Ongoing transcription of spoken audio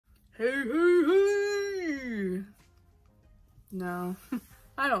No,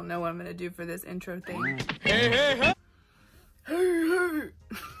 I don't know what I'm gonna do for this intro thing.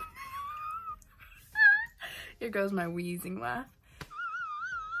 Here goes my wheezing laugh.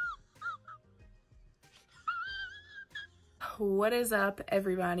 What is up,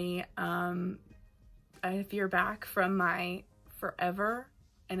 everybody? If you're back from my forever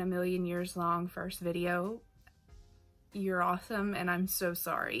and a million years long first video, you're awesome, and I'm so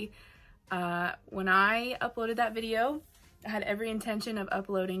sorry. When I uploaded that video, I had every intention of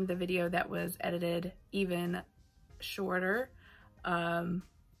uploading the video that was edited even shorter. No,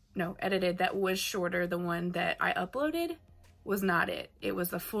 edited that was shorter. The one that I uploaded was not it. It was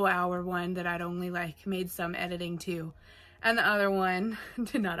the full hour one that I'd only like made some editing to, and the other one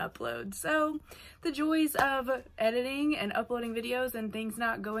did not upload. So the joys of editing and uploading videos and things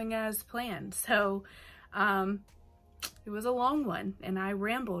not going as planned. So it was a long one, and I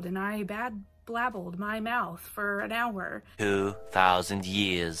rambled and I blabbled my mouth for an hour. 2,000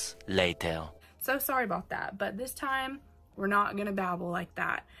 years later. So sorry about that, but this time we're not gonna babble like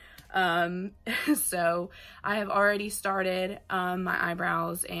that. So I have already started my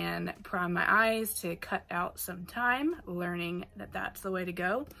eyebrows and prime my eyes to cut out some time, learning that that's the way to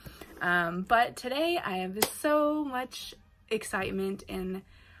go. But today I have so much excitement, and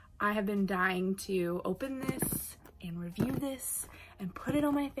I have been dying to open this and review this and put it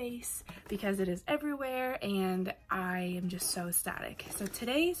on my face because it is everywhere and I am just so ecstatic. So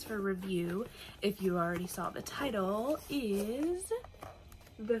today's for review, if you already saw the title, is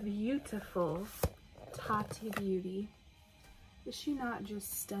the beautiful Tati Beauty. Is she not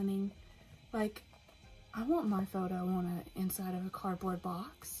just stunning? Like, I want my photo on a inside of a cardboard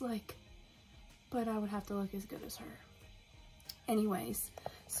box, like, but I would have to look as good as her. Anyways,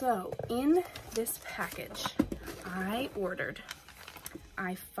 so in this package, I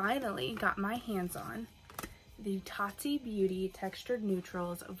finally got my hands on the Tati Beauty Textured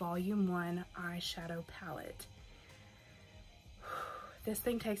Neutrals Volume 1 Eyeshadow Palette. This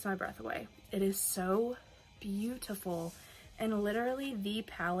thing takes my breath away. It is so beautiful, and literally the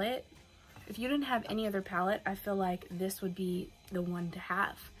palette, if you didn't have any other palette, I feel like this would be the one to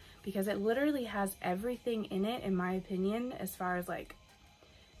have, because it literally has everything in it, in my opinion, as far as like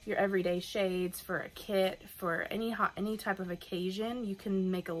your everyday shades for a kit, for any type of occasion. You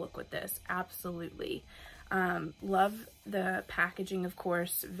can make a look with this, absolutely. Love the packaging, of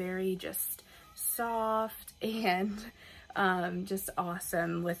course, very just soft and just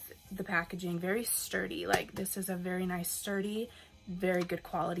awesome with the packaging, very sturdy. Like, this is a very nice, sturdy, very good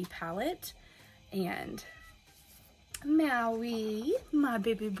quality palette. And Maui, my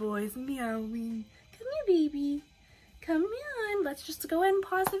baby boy's meowing. Come here, baby. Come on, let's just go ahead and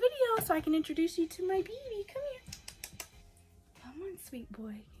pause the video so I can introduce you to my baby. Come here. Come on, sweet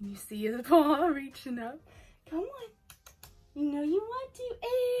boy. Can you see his paw reaching up? Come on. You know you want to.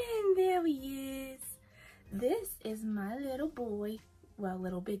 And there he is. This is my little boy, well,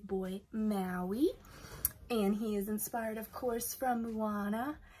 little big boy, Maui. And he is inspired, of course, from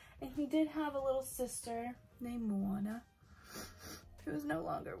Moana. And he did have a little sister named Moana, who is no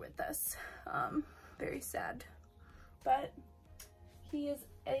longer with us. Very sad. But he is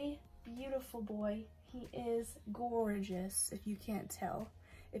a beautiful boy. He is gorgeous, if you can't tell.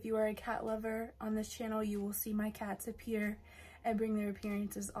 If you are a cat lover on this channel, you will see my cats appear and bring their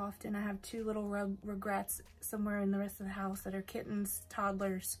appearances often. I have two little regrets somewhere in the rest of the house that are kittens,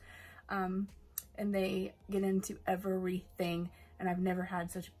 toddlers, and they get into everything. And I've never had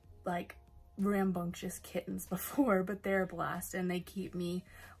such like rambunctious kittens before, but they're a blast and they keep me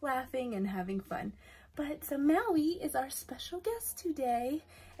laughing and having fun. But so Maui is our special guest today,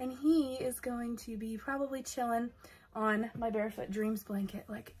 and he is going to be probably chilling on my Barefoot Dreams blanket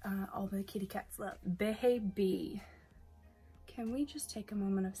like all the kitty cats love. Baby, can we just take a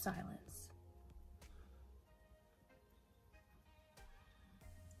moment of silence?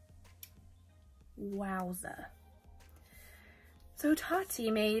 Wowza. So Tati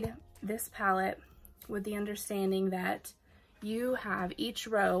made this palette with the understanding that you have each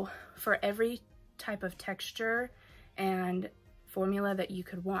row for every type of texture and formula that you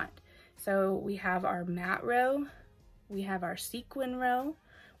could want. So we have our matte row, we have our sequin row,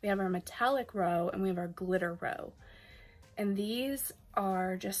 we have our metallic row, and we have our glitter row. And these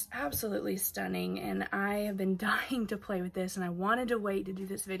are just absolutely stunning, and I have been dying to play with this, and I wanted to wait to do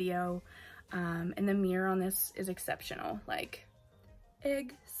this video. And the mirror on this is exceptional, like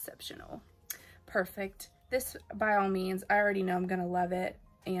exceptional. Perfect. This, by all means, I already know I'm gonna love it,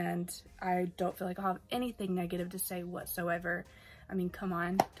 and I don't feel like I'll have anything negative to say whatsoever. I mean, come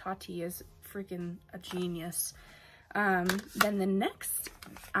on, Tati is freaking a genius. Then the next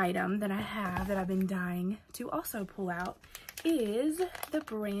item that I have that I've been dying to also pull out is the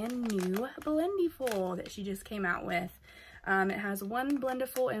brand new Blendiful that she just came out with. It has one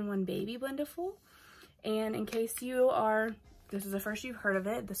Blendiful and one baby Blendiful. And in case this is the first you've heard of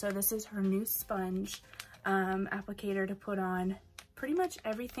it, so this is her new sponge applicator to put on pretty much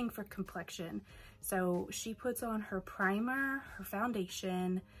everything for complexion. So she puts on her primer, her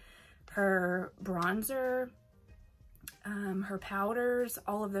foundation, her bronzer, her powders,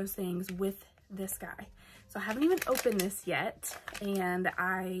 all of those things with this guy. So I haven't even opened this yet, and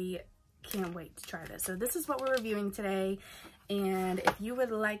I can't wait to try this. So this is what we're reviewing today, and if you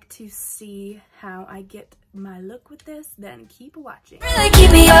would like to see how I get my look with this, then keep watching. Really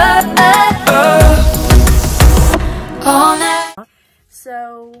keep me up all night.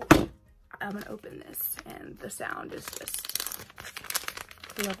 So I'm gonna open this, and the sound is just,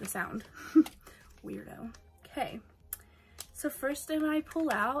 I love the sound. Weirdo. Okay. So first thing I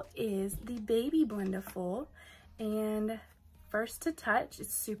pull out is the baby Blendiful, and first to touch,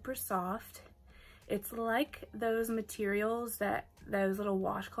 it's super soft. It's like those materials those little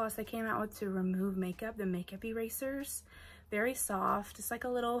washcloths they came out with to remove makeup, the makeup erasers. Very soft, just like a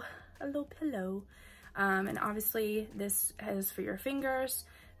little pillow. And obviously this is for your fingers.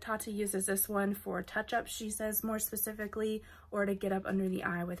 Tati uses this one for touch-ups, she says more specifically, or to get up under the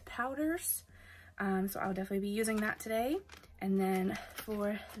eye with powders. So I'll definitely be using that today. And then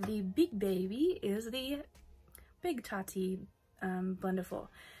for the big baby is the big Tati Blendiful.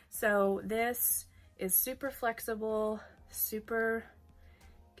 So this is super flexible, super,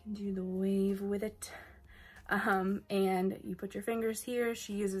 can do the wave with it. And you put your fingers here.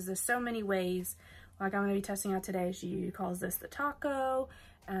 She uses this so many ways. Like I'm gonna be testing out today. She calls this the taco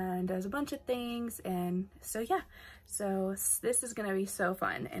and does a bunch of things. And so yeah, so this is gonna be so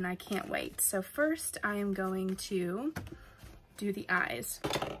fun and I can't wait. So first I am going to do the eyes.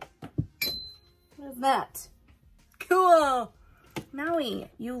 What is that? Cool. Maui,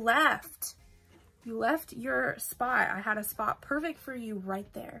 you left. You left your spot. I had a spot perfect for you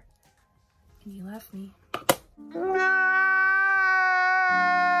right there. And you left me.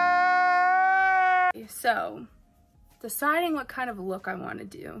 So, deciding what kind of look I want to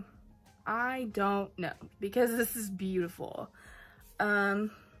do. I don't know because this is beautiful. I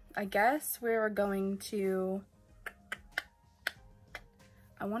guess we're going to,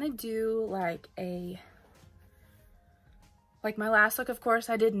 I want to do like my last look, of course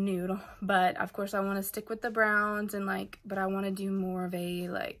I did nude, but of course I want to stick with the browns and but I want to do more of a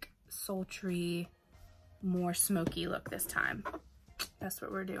sultry, more smoky look this time. That's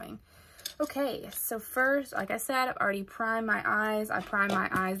what we're doing. Okay, so first, like I said, I've already primed my eyes. I primed my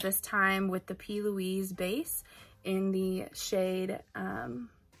eyes this time with the LOUISE Base in the shade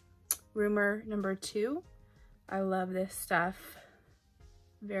Rumor number 2. I love this stuff.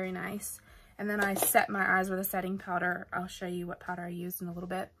 Very nice. And then I set my eyes with a setting powder. I'll show you what powder I used in a little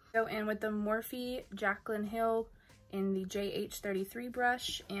bit. Go in with the Morphe Jaclyn Hill in the JH33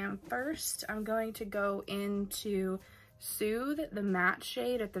 brush. And first, I'm going to go into Soothe, the matte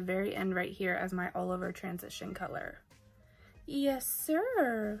shade at the very end right here as my all over transition color. Yes,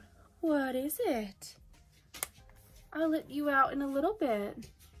 sir. What is it? I'll let you out in a little bit.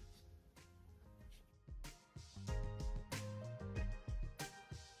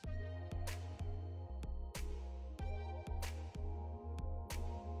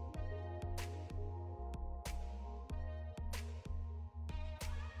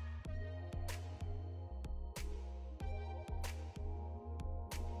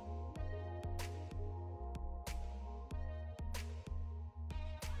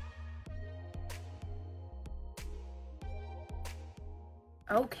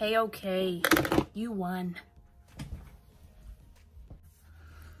 Okay, you won.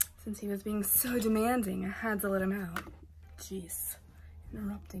 Since he was being so demanding, I had to let him out. Jeez,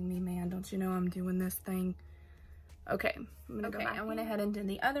 interrupting me, man. Don't you know I'm doing this thing? Okay, I'm gonna go back. I went ahead and did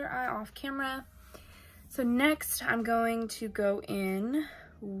the other eye off camera. So next, I'm going to go in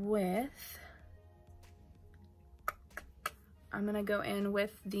with,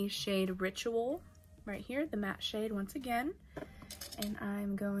 the shade Ritual right here, the matte shade once again. And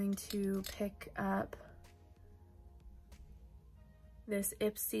I'm going to pick up this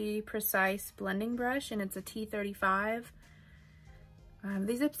Ipsy Precise blending brush, and it's a T35.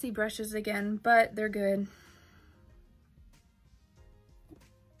 These Ipsy brushes again, but they're good.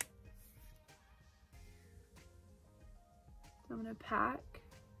 So I'm gonna pack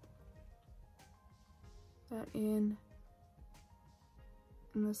that in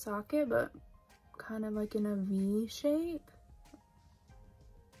the socket, but kind of like in a V shape.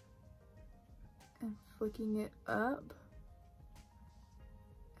 And flicking it up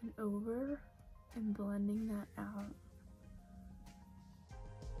and over and blending that out.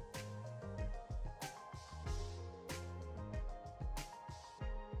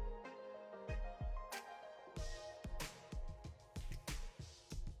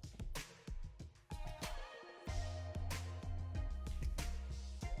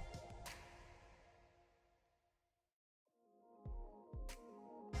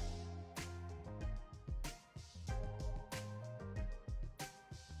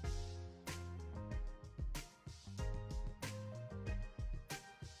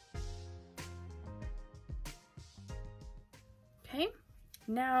 Okay,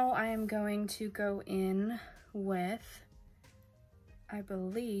 now I am going to go in with, I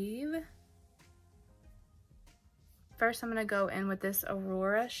believe, first I'm going to go in with this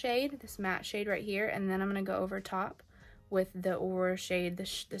Aurora shade, this matte shade right here, and then I'm going to go over top with the Aurora shade,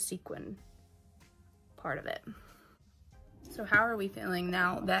 the sequin part of it. So how are we feeling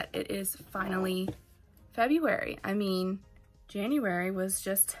now that it is finally February? I mean, January was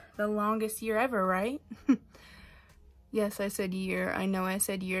just the longest year ever, right? Yes, I said year. I know I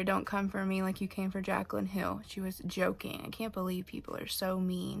said year. Don't come for me like you came for Jaclyn Hill. She was joking. I can't believe people are so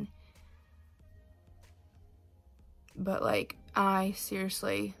mean. But like, I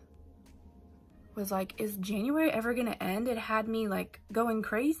seriously was like, is January ever gonna end? It had me like going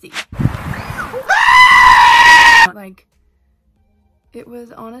crazy. Like, it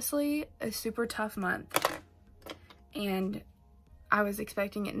was honestly a super tough month. And I was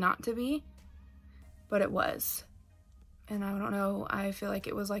expecting it not to be, but it was. And I don't know, I feel like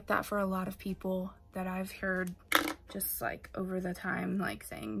it was like that for a lot of people that I've heard just like over the time, like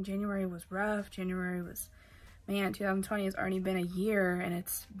saying January was rough, January was, man, 2020 has already been a year and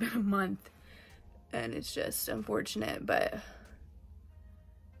it's been a month. And it's just unfortunate, but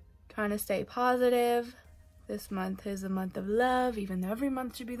trying to stay positive. This month is a month of love, even though every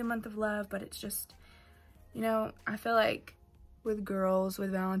month should be the month of love, but it's just, you know, I feel like with girls, with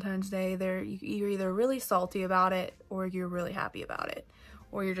Valentine's Day, you're either really salty about it or you're really happy about it,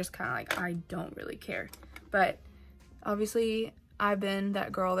 or you're just kind of like, I don't really care. But obviously I've been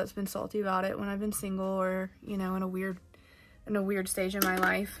that girl that's been salty about it when I've been single or, you know, in a weird stage in my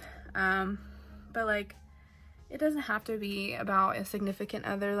life. But like, it doesn't have to be about a significant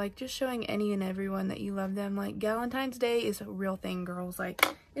other, like just showing any and everyone that you love them. Like, Valentine's Day is a real thing, girls. Like,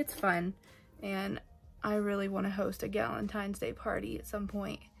 it's fun, and I really want to host a Valentine's Day party at some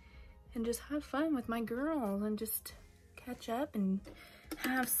point and just have fun with my girls and just catch up and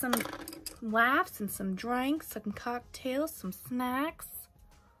have some laughs and some drinks, some cocktails, some snacks.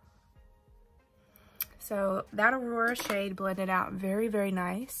 So that Aurora shade blended out very, very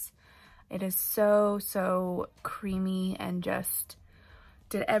nice. It is so creamy and just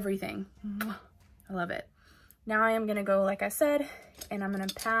did everything. I love it. Now I am going to go, like I said, and I'm going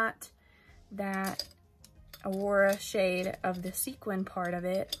to pat that Aurora shade of the sequin part of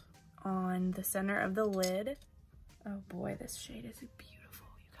it on the center of the lid. Oh boy, this shade is beautiful,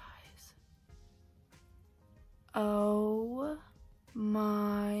 you guys. Oh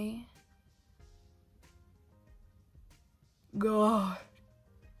my God.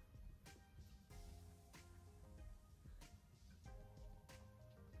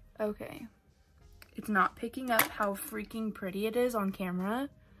 Okay. It's not picking up how freaking pretty it is on camera.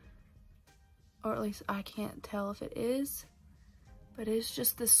 Or at least I can't tell if it is, but it's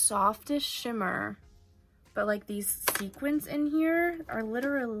just the softest shimmer. But like, these sequins in here are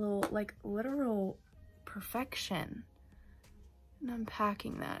literal perfection. And I'm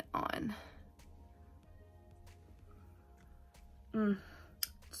packing that on.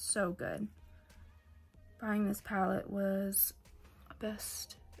 So good. Buying this palette was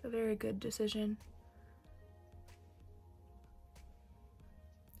a very good decision.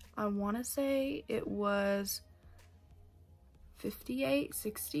 I want to say it was $58,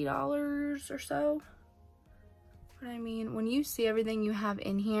 $60 or so. But I mean, when you see everything you have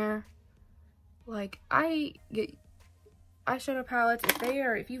in here, like, I get eyeshadow palettes,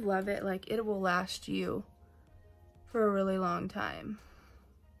 if you love it, like, it will last you for a really long time.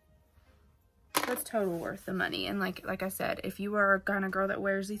 That's total worth the money. And like I said, if you are a kind of girl that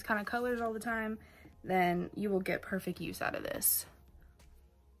wears these kind of colors all the time, then you will get perfect use out of this.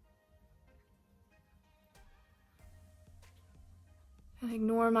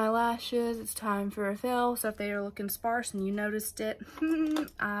 Ignore my lashes, it's time for a fill. So if they are looking sparse and you noticed it,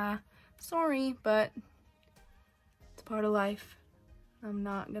 sorry, but it's part of life. I'm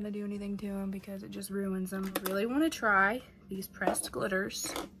not gonna do anything to them because it just ruins them. I really want to try these pressed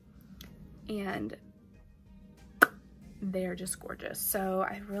glitters, and they're just gorgeous. So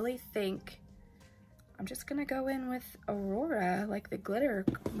I really think I'm just gonna go in with Aurora, like the glitter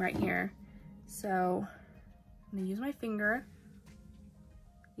right here. So I'm gonna use my finger.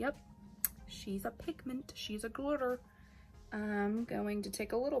 Yep, she's a pigment, she's a glitter. I'm going to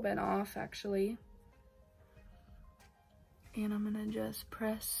take a little bit off actually. And I'm gonna just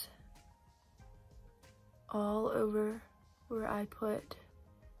press all over where I put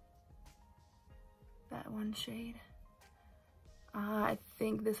that one shade. I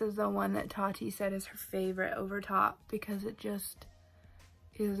think this is the one that Tati said is her favorite over top because it just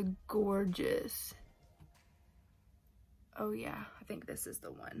is gorgeous. Oh yeah, I think this is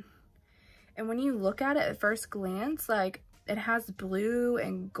the one. And when you look at it at first glance, like it has blue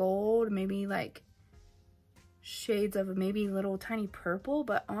and gold, maybe like shades of maybe little tiny purple,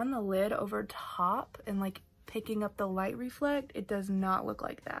 but on the lid over top and like picking up the light reflect, it does not look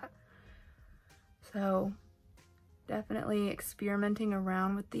like that. So definitely experimenting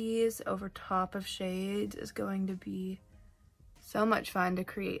around with these over top of shades is going to be so much fun to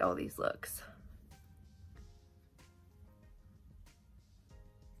create all these looks.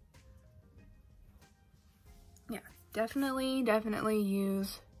 Yeah, definitely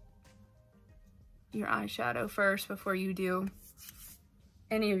use your eyeshadow first before you do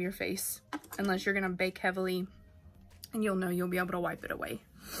any of your face, unless you're gonna bake heavily and you'll know you'll be able to wipe it away.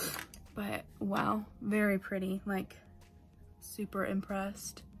 But wow, very pretty, like super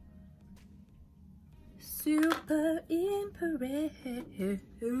impressed. Super impressed.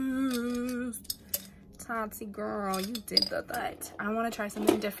 Tati girl, you did that. I want to try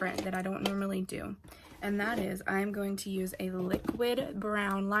something different that I don't normally do. And that is, I'm going to use a liquid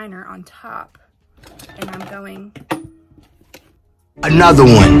brown liner on top. And I'm going Another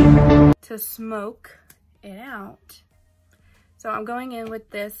one to smoke it out. So I'm going in with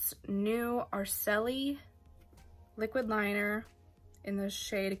this new Arceli liquid liner in the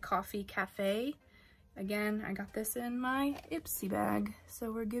shade Coffee Cafe. Again, I got this in my Ipsy bag,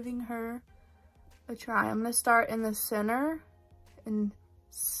 so we're giving her a try. I'm gonna start in the center and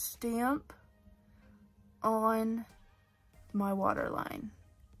stamp on my waterline.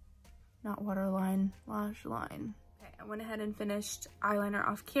 Not waterline, lash line. Okay, I went ahead and finished eyeliner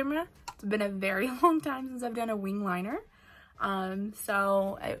off camera. It's been a very long time since I've done a wing liner.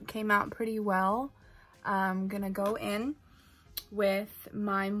 So it came out pretty well. I'm gonna go in with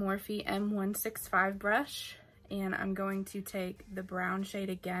my Morphe M165 brush, and I'm going to take the brown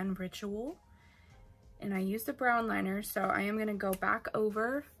shade again, Ritual. And I used the brown liner, so I am gonna go back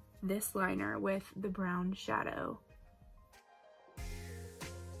over this liner with the brown shadow.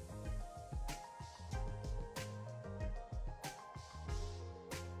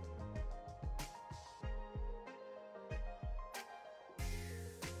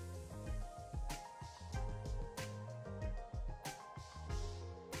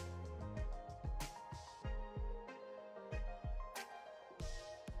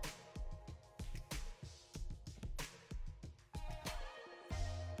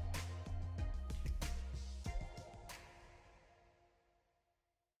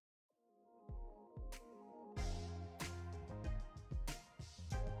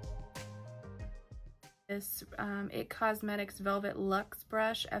 This It Cosmetics Velvet Luxe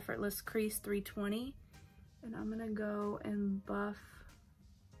Brush, Effortless Crease 320. And I'm gonna go and buff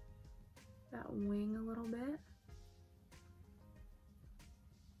that wing a little bit.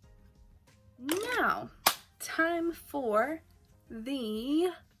 Now, time for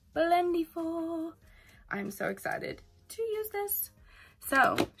the Blendiful. I'm so excited to use this.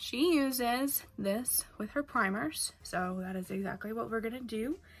 So she uses this with her primers, so that is exactly what we're gonna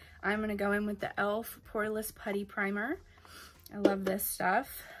do. I'm gonna go in with the E.L.F. Poreless Putty Primer. I love this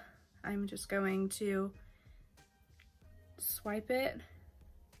stuff. I'm just going to swipe it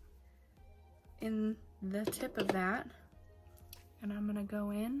in the tip of that, and I'm gonna go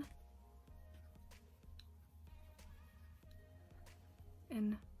in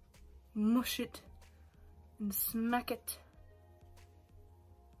and mush it and smack it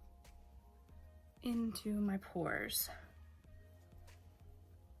into my pores.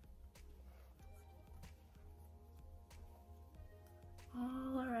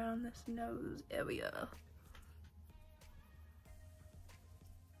 All around this nose area.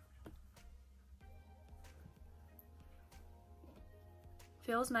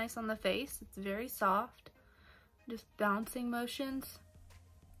 Feels nice on the face. It's very soft. Just bouncing motions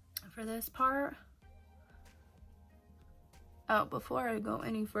for this part. Oh, before I go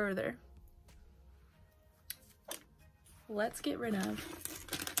any further, let's get rid of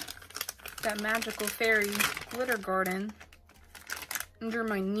that magical fairy glitter garden under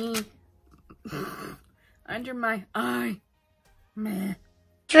my knee, under my eye. Meh.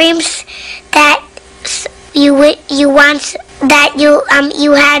 Dreams that you want that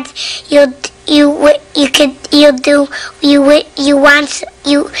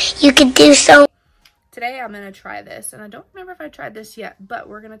you could do so. Today I'm gonna try this, and I don't remember if I tried this yet, but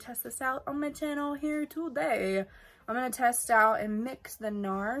we're gonna test this out on my channel here today. I'm gonna test out and mix the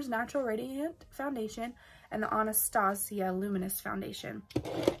Nars Natural Radiant Foundation and the Anastasia Luminous Foundation.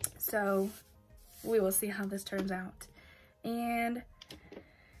 So we will see how this turns out. And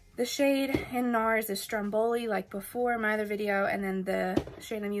the shade in Nars is Stromboli, like before in my other video, and then the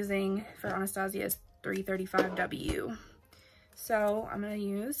shade I'm using for Anastasia is 335W. So I'm gonna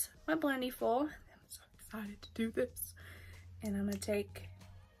use my Blendiful. I'm so excited to do this. And I'm gonna take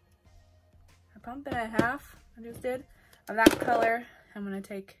a pump and a half, I just did, of that color. I'm gonna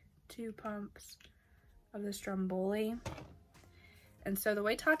take 2 pumps of the Stromboli. And so the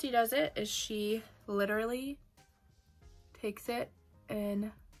way Tati does it is she literally takes it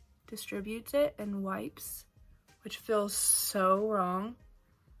and distributes it and wipes, which feels so wrong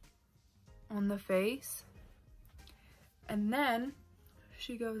on the face. And then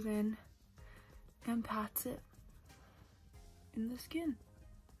she goes in and pats it in the skin.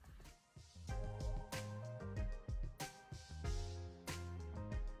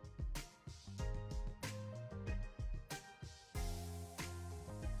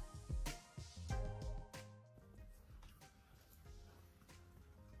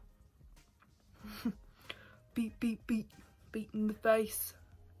 Beat, beat, beat, beat in the face.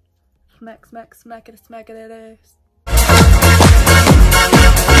 Smack, smack, smack it, smack it at ass.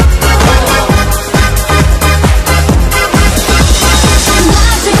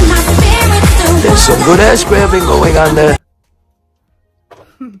 There's some good ass grabbing going on there.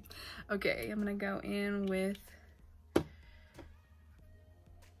 Okay, I'm gonna go in with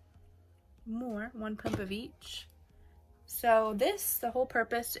more, 1 pump of each. So this, the whole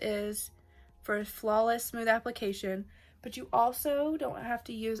purpose is for a flawless, smooth application, but you also don't have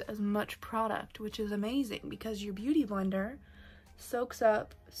to use as much product, which is amazing because your beauty blender soaks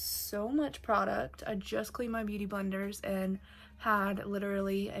up so much product. I just cleaned my beauty blenders and had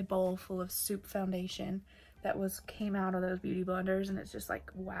literally a bowl full of soup foundation that came out of those beauty blenders, and it's just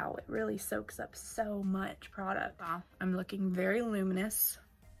like, wow, it really soaks up so much product. Wow. I'm looking very luminous.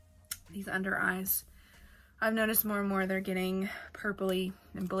 These under eyes, I've noticed more and more they're getting purpley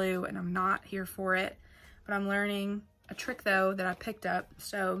and blue, and I'm not here for it. But I'm learning a trick though that I picked up.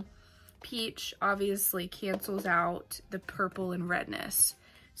 So peach obviously cancels out the purple and redness.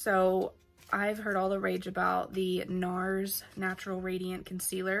 So I've heard all the rage about the Nars Natural Radiant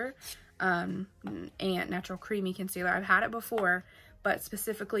Concealer and Natural Creamy Concealer. I've had it before, but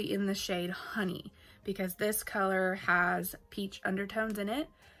specifically in the shade Honey, because this color has peach undertones in it.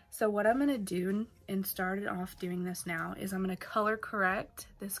 So what I'm gonna do, and started off doing this now, is I'm gonna color correct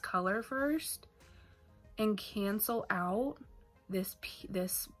this color first and cancel out this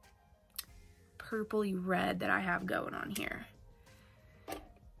purpley red that I have going on here.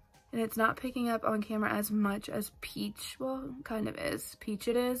 And it's not picking up on camera as much as peach, well, kind of is. Peach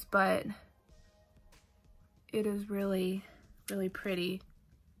it is, but it is really, really pretty.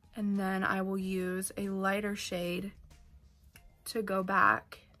 And then I will use a lighter shade to go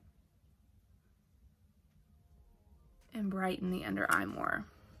back and brighten the under eye more.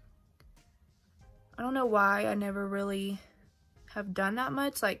 I don't know why I never really have done that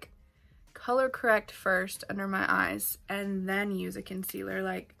much, like color correct first under my eyes and then use a concealer,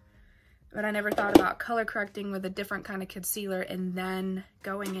 like, but I never thought about color correcting with a different kind of concealer and then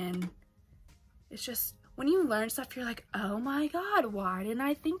going in. It's just, when you learn stuff, you're like, oh my God, why didn't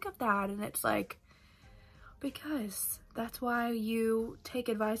I think of that? And it's like, because that's why you take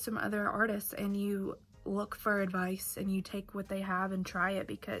advice from other artists and you look for advice and you take what they have and try it,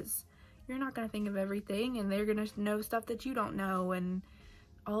 because you're not going to think of everything and they're going to know stuff that you don't know and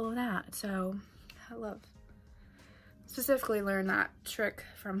all of that. So I specifically learned that trick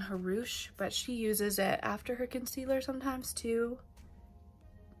from Harush, but she uses it after her concealer sometimes too.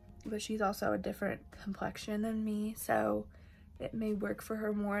 But she's also a different complexion than me, so it may work for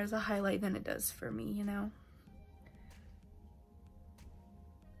her more as a highlight than it does for me, you know?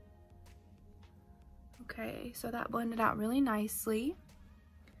 Okay, so that blended out really nicely.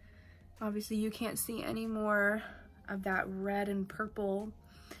 Obviously you can't see any more of that red and purple.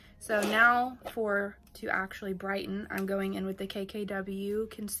 So now to actually brighten, I'm going in with the KKW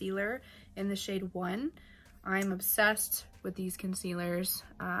concealer in the shade 1. I'm obsessed with these concealers.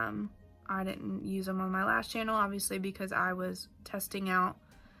 I didn't use them on my last channel, obviously, because I was testing out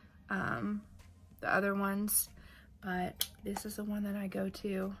the other ones, but this is the one that I go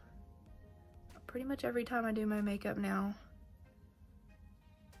to pretty much every time I do my makeup now.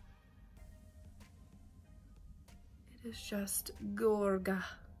 It is just gorga.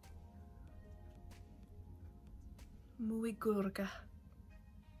 Muy gorga.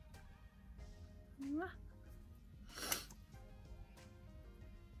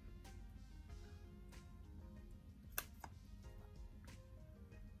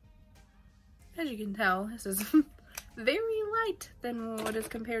 As you can tell, this is very light than what is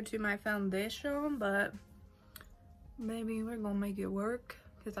compared to my foundation, but maybe we're gonna make it work,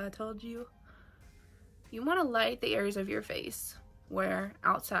 because I told you, you want to light the areas of your face where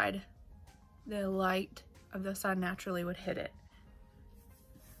outside the light of the sun naturally would hit it.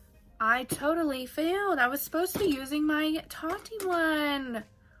 I totally failed. I was supposed to be using my Tati one.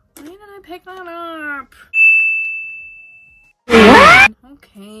 Why did I pick that up?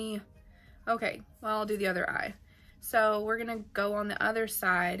 Okay, well, I'll do the other eye. So we're gonna go on the other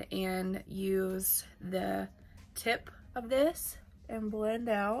side and use the tip of this and blend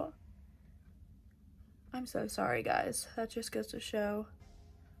out. I'm so sorry, guys. That just goes to show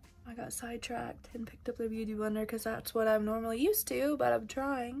I got sidetracked and picked up the beauty blender because that's what I'm normally used to, but I'm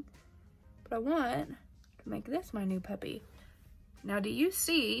trying. But I want to make this my new puppy. Now, do you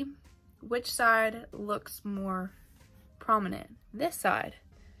see which side looks more prominent? This side.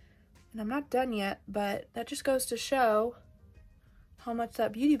 And I'm not done yet, but that just goes to show how much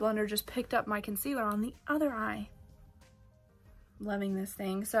that beauty blender just picked up my concealer on the other eye. Loving this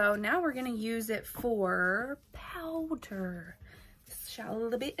thing. So now we're gonna use it for powder. This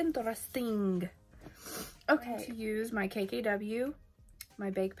shall be interesting. Okay, to use my KKW, my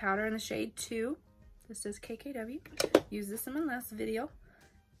Bake Powder in the shade 2. This is KKW. Use this in my last video.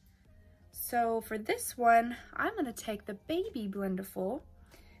 So for this one, I'm gonna take the baby Blendiful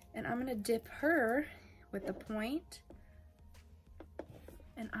and I'm gonna dip her with the point,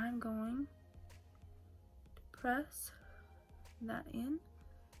 and I'm going to press that in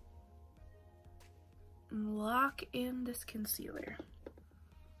and lock in this concealer.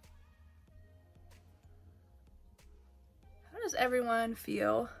 How does everyone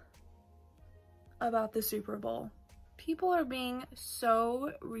feel about the Super Bowl? People are being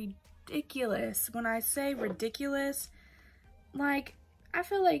so ridiculous. When I say ridiculous, like, I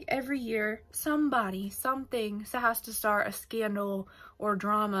feel like every year something has to start a scandal or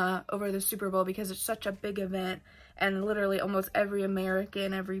drama over the Super Bowl because it's such a big event, and literally almost every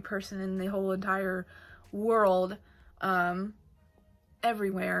American, every person in the whole entire world,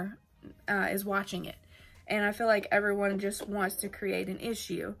 everywhere, is watching it. And I feel like everyone just wants to create an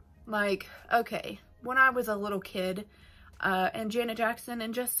issue. Like, okay, when I was a little kid, and Janet Jackson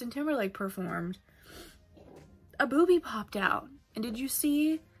and Justin Timberlake performed, a boobie popped out. And did you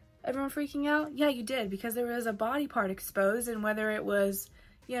see everyone freaking out? Yeah, you did, because there was a body part exposed, and whether it was,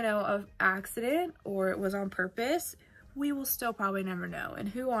 you know, an accident or it was on purpose, we will still probably never know. And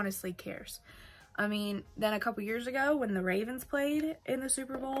who honestly cares? I mean, then a couple years ago when the Ravens played in the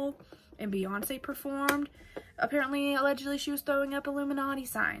Super Bowl and Beyonce performed, apparently, allegedly, she was throwing up Illuminati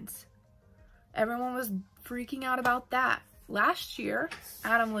signs. Everyone was freaking out about that. Last year,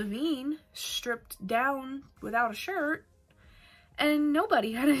 Adam Levine stripped down without a shirt, and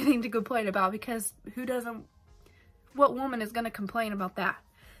nobody had anything to complain about, because what woman is going to complain about that?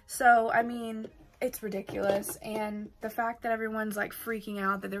 So, I mean, it's ridiculous. And the fact that everyone's like freaking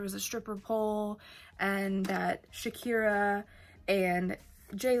out that there was a stripper pole and that Shakira and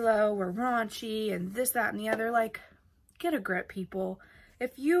J-Lo were raunchy and this, that, and the other, like, get a grip, people.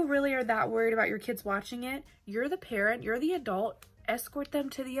 If you really are that worried about your kids watching it, you're the parent, you're the adult, escort them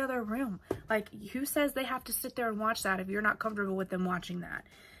to the other room. Like, who says they have to sit there and watch that if you're not comfortable with them watching that?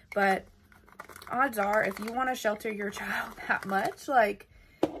 But odds are, if you want to shelter your child that much, like,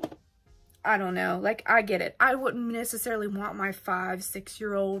 I don't know, like, I get it. I wouldn't necessarily want my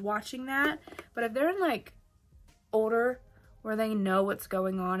 5-6-year-old watching that, but if they're in, like, older, where they know what's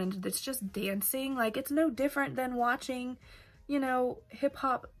going on and it's just dancing, like, it's no different than watching, you know,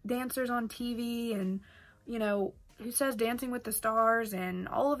 hip-hop dancers on TV, and, you know, who says Dancing with the Stars, and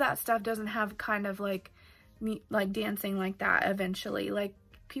all of that stuff doesn't have kind of like dancing like that eventually. Like,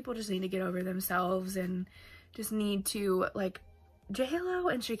 people just need to get over themselves and just need to, like, J-Lo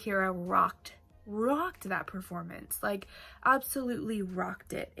and Shakira rocked that performance. Like, absolutely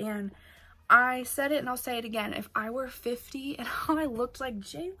rocked it. And I said it and I'll say it again. If I were 50 and I looked like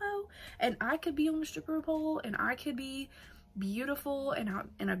J-Lo and I could be on the stripper pole and I could be beautiful and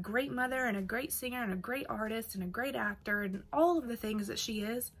a great mother and a great singer and a great artist and a great actor and all of the things that she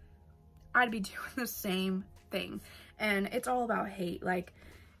is, I'd be doing the same thing. And it's all about hate. Like,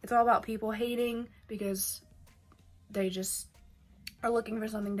 it's all about people hating because they just are looking for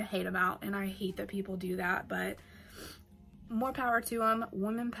something to hate about, and I hate that people do that. But more power to them.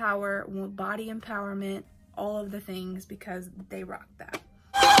 Women power, body empowerment, all of the things because they rock that.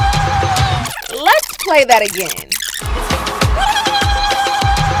 Let's play that again.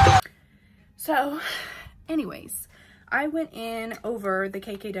 So, anyways, I went in over the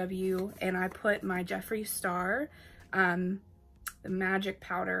KKW and I put my Jeffree Star, the magic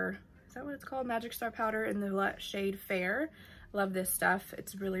powder. Is that what it's called? Magic Star powder in the shade Fair. Love this stuff.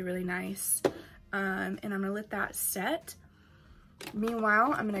 It's really, really nice. And I'm gonna let that set.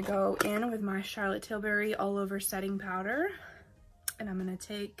 Meanwhile, I'm gonna go in with my Charlotte Tilbury all over setting powder. And I'm gonna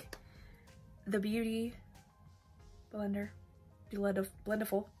take the Beauty Blender,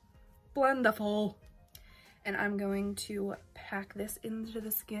 Blendiful. And I'm going to pack this into the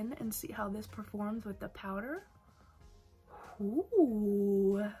skin and see how this performs with the powder.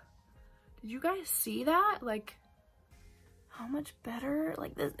 Ooh. Did you guys see that? Like, how much better?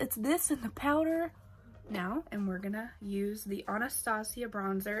 Like this, it's this in the powder now. And we're gonna use the Anastasia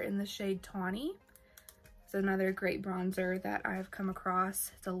bronzer in the shade Tawny. It's another great bronzer that I've come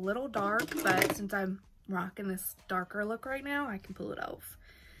across. It's a little dark, but since I'm rocking this darker look right now, I can pull it off.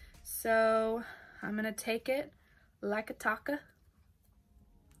 So I'm gonna take it like a taco.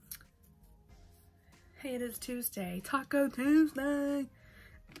 Hey, it is Tuesday, Taco Tuesday.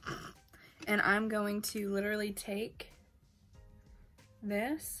 And I'm going to literally take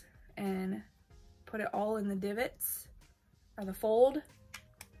this and put it all in the divots or the fold.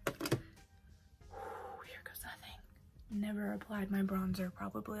 Here goes nothing. Never applied my bronzer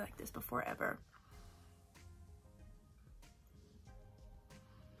probably like this before ever.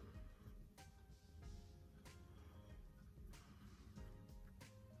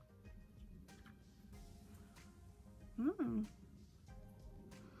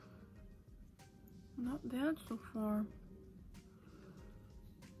 Not bad so far.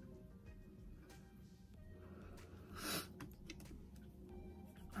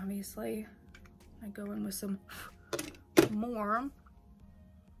 Obviously, I go in with some more.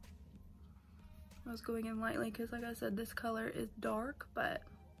 I was going in lightly because, like I said, this color is dark, but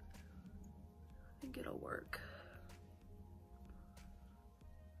I think it'll work.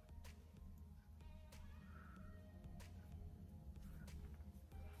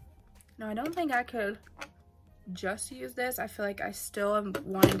 Now, I don't think I could just use this. I feel like I still am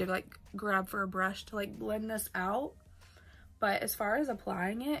wanting to like grab for a brush to like blend this out. But as far as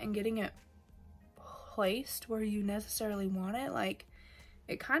applying it and getting it placed where you necessarily want it, like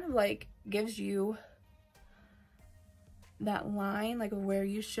it kind of like gives you that line like of where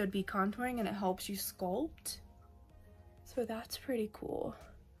you should be contouring, and it helps you sculpt. So that's pretty cool.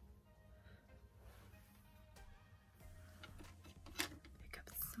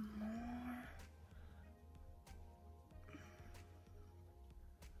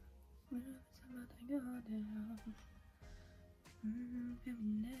 Go down.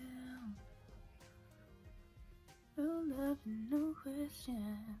 No love and no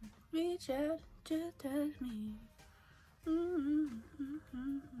question. Reach out, just touch me.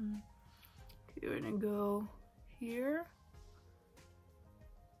 You're gonna go here.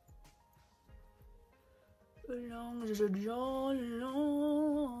 Along the jawline.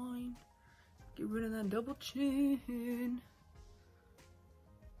 Get rid of that double chin.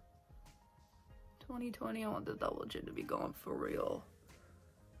 2020, I want the double chin to be going for real.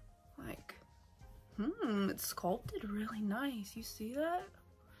 Like, it's sculpted really nice. You see that?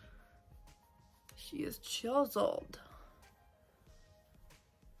 She is chiseled.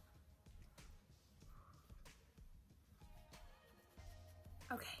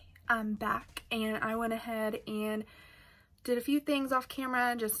 Okay, I'm back, and I went ahead and did a few things off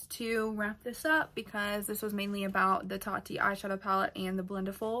camera just to wrap this up because this was mainly about the Tati eyeshadow palette and the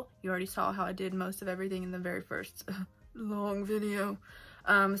Blendiful. You already saw how I did most of everything in the very first long video.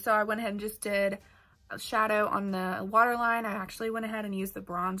 So I went ahead and just did a shadow on the waterline. I actually went ahead and used the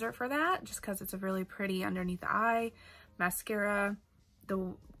bronzer for that just because it's a really pretty underneath the eye. Mascara,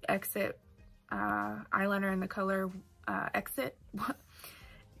 the Exit eyeliner in the color Exit.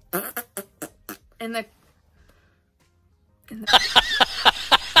 In the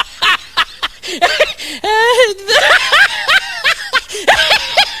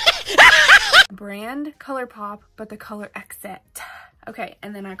brand Colourpop, but the color Exit. Okay,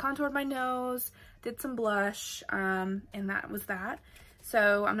 and then I contoured my nose, did some blush, and that was that.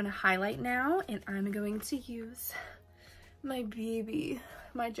 So I'm gonna highlight now, and I'm going to use my baby,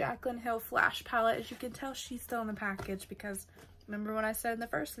 my Jaclyn Hill Flash palette. As you can tell, she's still in the package because remember when I said in the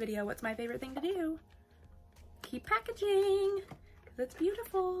first video, what's my favorite thing to do? Keep packaging, because it's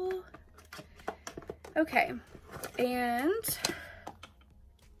beautiful. Okay, and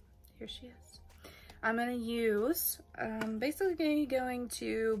here she is. I'm gonna use, basically going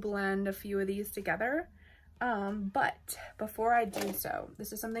to blend a few of these together. But before I do so,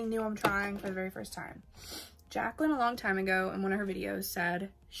 this is something new I'm trying for the very first time. Jacqueline, a long time ago in one of her videos,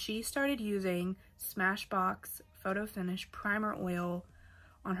 said she started using Smashbox Photo Finish Primer Oil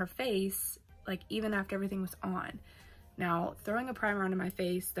on her face, like even after everything was on. Now, throwing a primer onto my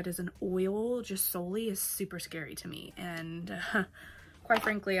face that is an oil just solely is super scary to me. And quite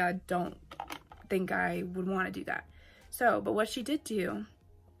frankly, I don't think I would want to do that. So, but what she did do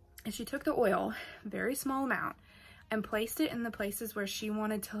is she took the oil, very small amount, and placed it in the places where she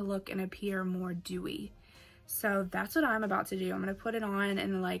wanted to look and appear more dewy. So that's what I'm about to do. I'm going to put it on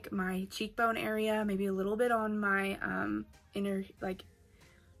in like my cheekbone area, maybe a little bit on my inner, like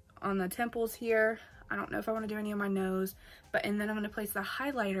on the temples here. I don't know if I want to do any on my nose, but and then I'm going to place the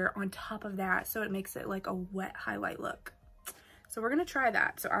highlighter on top of that so it makes it like a wet highlight look. So we're going to try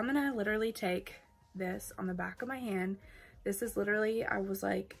that. So I'm going to literally take this on the back of my hand. This is literally, I was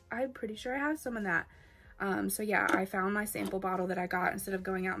like, I'm pretty sure I have some of that. So yeah, I found my sample bottle that I got instead of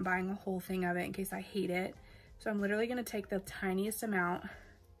going out and buying a whole thing of it in case I hate it. So I'm literally going to take the tiniest amount,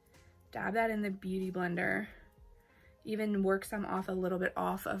 dab that in the beauty blender, even work some off a little bit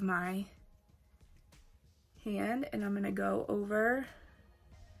off of my hand, and I'm going to go over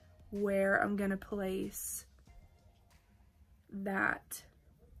where I'm going to place that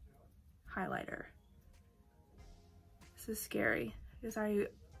highlighter. This is scary because I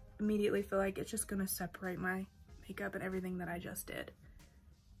immediately feel like it's just going to separate my makeup and everything that I just did.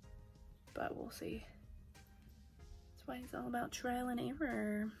 But we'll see. That's why it's all about trial and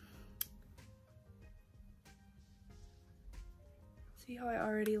error. See how I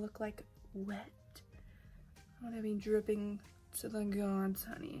already look like wet? I'm gonna be dripping to the gods,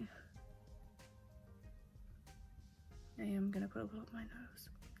 honey. I am gonna put a little on my nose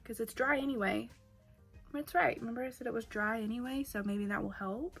because it's dry anyway. That's right. Remember I said it was dry anyway, so maybe that will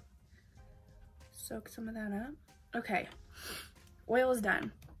help. Soak some of that up. Okay, oil is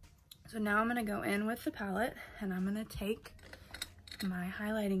done. So now I'm gonna go in with the palette and I'm gonna take my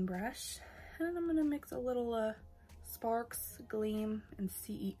highlighting brush and I'm gonna mix a little Sparks, Gleam, and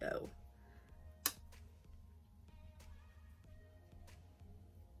CEO.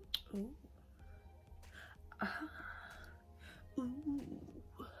 Ooh. Ooh.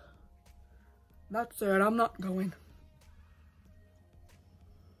 That's it, I'm not going.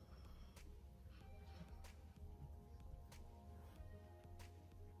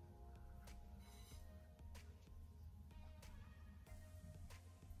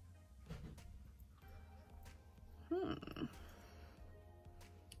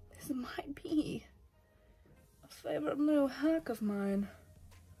 This might be a favorite new hack of mine.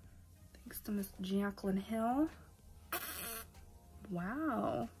 Thanks to Miss Jacqueline Hill.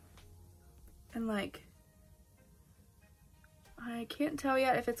 Wow. And like, I can't tell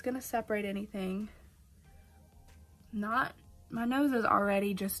yet if it's gonna separate anything. My nose is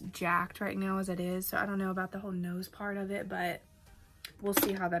already just jacked right now as it is, so I don't know about the whole nose part of it, but we'll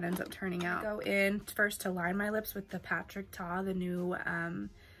see how that ends up turning out. Go in first to line my lips with the Patrick Ta, the new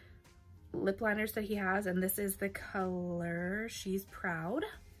lip liners that he has, and this is the color She's Proud.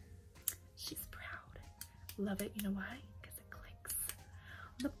 She's Proud. Love it. You know why? Because it clicks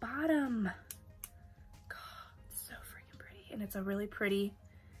on the bottom. God, it's so freaking pretty. And it's a really pretty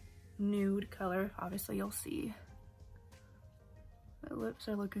nude color. Obviously, you'll see. My lips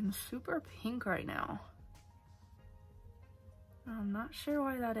are looking super pink right now. I'm not sure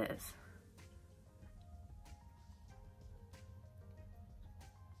why that is.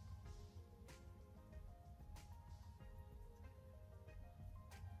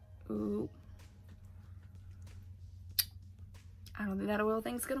 Ooh. I don't think that oil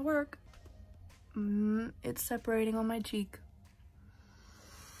thing's gonna work. It's separating on my cheek.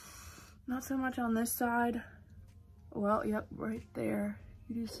 Not so much on this side. Well, yep, right there.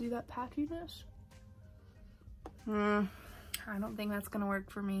 You do see that patchiness? I don't think that's gonna work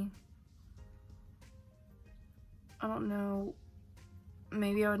for me. I don't know.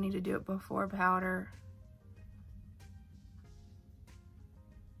 Maybe I would need to do it before powder.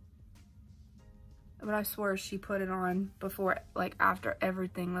 But I swear she put it on before, like after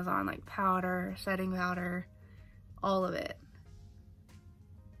everything was on, like powder, setting powder, all of it.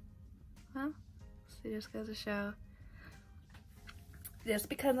 Well, so just goes to show. Just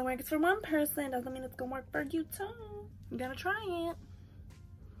because it works for one person doesn't mean it's gonna work for you too. I'm gonna try it.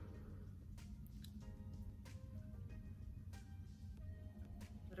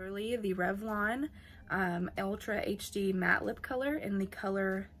 Literally the Revlon Ultra HD Matte Lip Color in the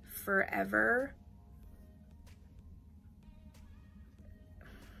color Forever.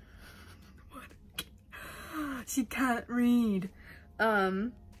 She can't read.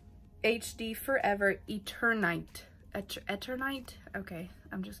 HD Forever Eternite. Eternite? Okay,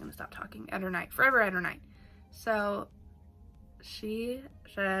 I'm just gonna stop talking. Eternite. Forever Eternite. So she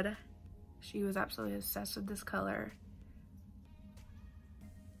said she was absolutely obsessed with this color.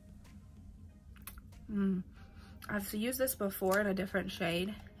 I've used this before in a different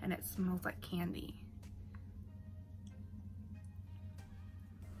shade and it smells like candy.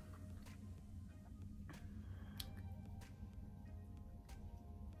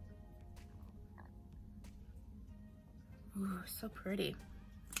 Ooh, so pretty.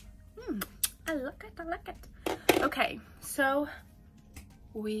 I like it, I like it. Okay, so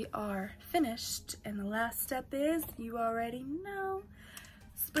we are finished and the last step is, you already know,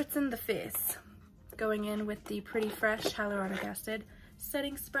 spritzing the face. Going in with the Pretty Fresh Hyaluronic Acid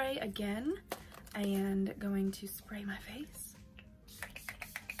setting spray again, and going to spray my face.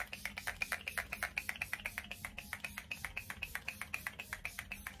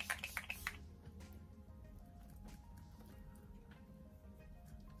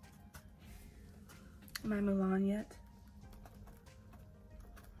 Am I Mulan yet?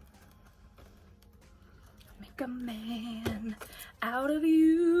 Make a man out of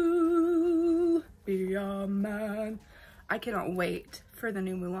you. Be a man. I cannot wait for the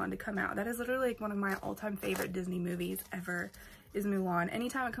new Mulan to come out. That is literally like one of my all-time favorite Disney movies ever, is Mulan.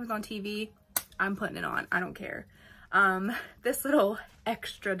 Anytime it comes on TV, I'm putting it on. I don't care. This little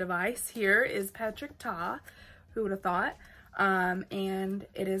extra device here is Patrick Ta. Who would have thought? And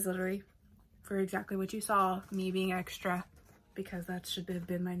it is literally for exactly what you saw, me being extra, because that should have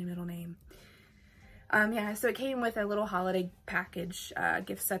been my middle name. Yeah, so it came with a little holiday package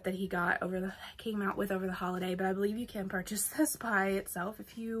gift set that he came out with over the holiday, but I believe you can purchase this by itself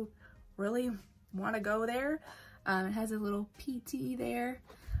if you really want to go there. It has a little PT there,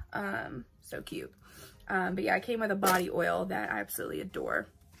 so cute. But yeah, it came with a body oil that I absolutely adore.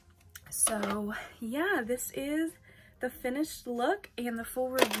 So yeah, this is the finished look and the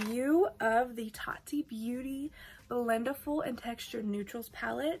full review of the Tarte Beauty Blendiful and Textured Neutrals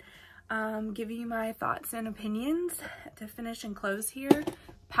palette. Giving you my thoughts and opinions to finish and close here.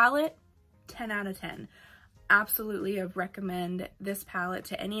 Palette, 10 out of 10. Absolutely, I recommend this palette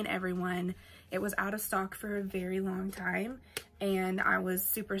to any and everyone. It was out of stock for a very long time and I was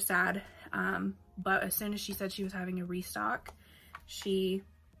super sad. But as soon as she said she was having a restock,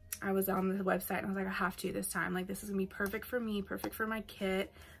 I was on the website and I was like, I have to this time. Like, this is gonna be perfect for me, perfect for my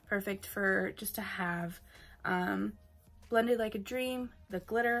kit, perfect for just to have. Blended like a dream, the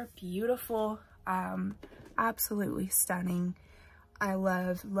glitter, beautiful, absolutely stunning. I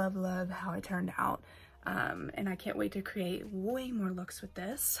love, love, love how it turned out. And I can't wait to create way more looks with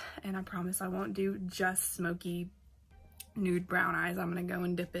this. And I promise I won't do just smoky nude brown eyes. I'm gonna go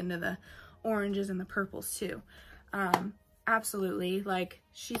and dip into the oranges and the purples too. Absolutely, like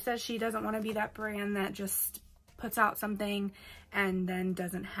she says, she doesn't want to be that brand that just puts out something and then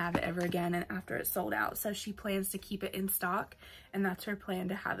doesn't have it ever again and after it's sold out. So she plans to keep it in stock and that's her plan,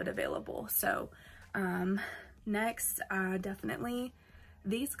 to have it available. So next, definitely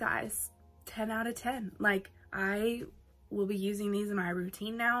these guys, 10 out of 10. Like, I will be using these in my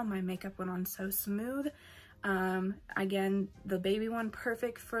routine now. My makeup went on so smooth. Again, the baby one,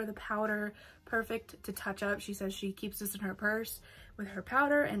 perfect for the powder, perfect to touch up. She says she keeps this in her purse with her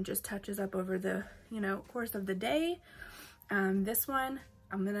powder and just touches up over the, course of the day. This one,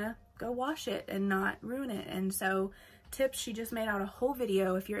 I'm gonna go wash it and not ruin it. And so tips, she just made out a whole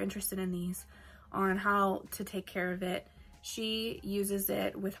video, if you're interested in these, on how to take care of it. She uses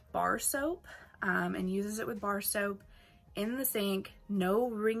it with bar soap, and uses it with bar soap in the sink. No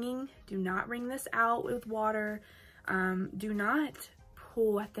wringing. Do not wring this out with water. Do not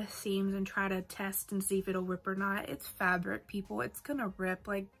pull at the seams and try to test and see if it'll rip or not. It's fabric, people. It's gonna rip.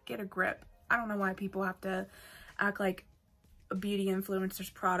 Like, get a grip. I don't know why people have to act like a beauty influencer's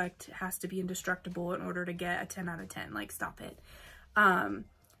product has to be indestructible in order to get a 10 out of 10. Like, stop it.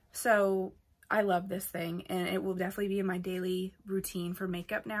 So I love this thing and it will definitely be in my daily routine for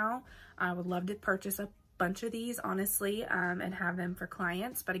makeup now. I would love to purchase a bunch of these, honestly, and have them for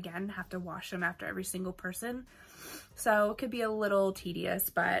clients, but again, have to wash them after every single person. So it could be a little tedious,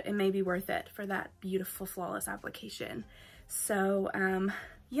 but it may be worth it for that beautiful, flawless application. So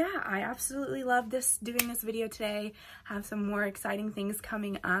yeah, I absolutely love doing this video today. Have some more exciting things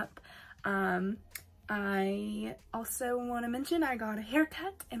coming up. I also want to mention I got a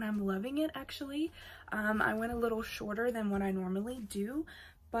haircut and I'm loving it, actually. I went a little shorter than what I normally do,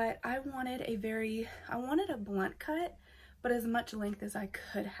 but I wanted a blunt cut, but as much length as I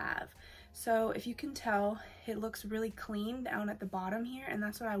could have. So if you can tell, it looks really clean down at the bottom here, and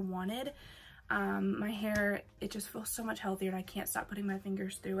that's what I wanted. My hair, it just feels so much healthier and I can't stop putting my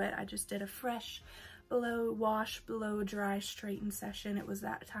fingers through it. I just did a fresh wash, blow dry, straighten session. It was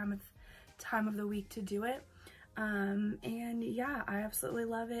that time of the week to do it. And yeah, I absolutely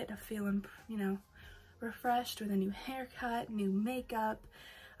love it. I'm feeling, you know, refreshed with a new haircut, new makeup,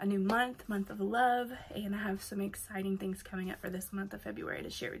 a new month of love, and I have some exciting things coming up for this month of February to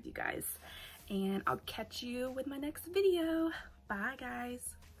share with you guys. And I'll catch you with my next video. Bye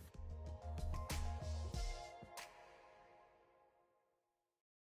guys.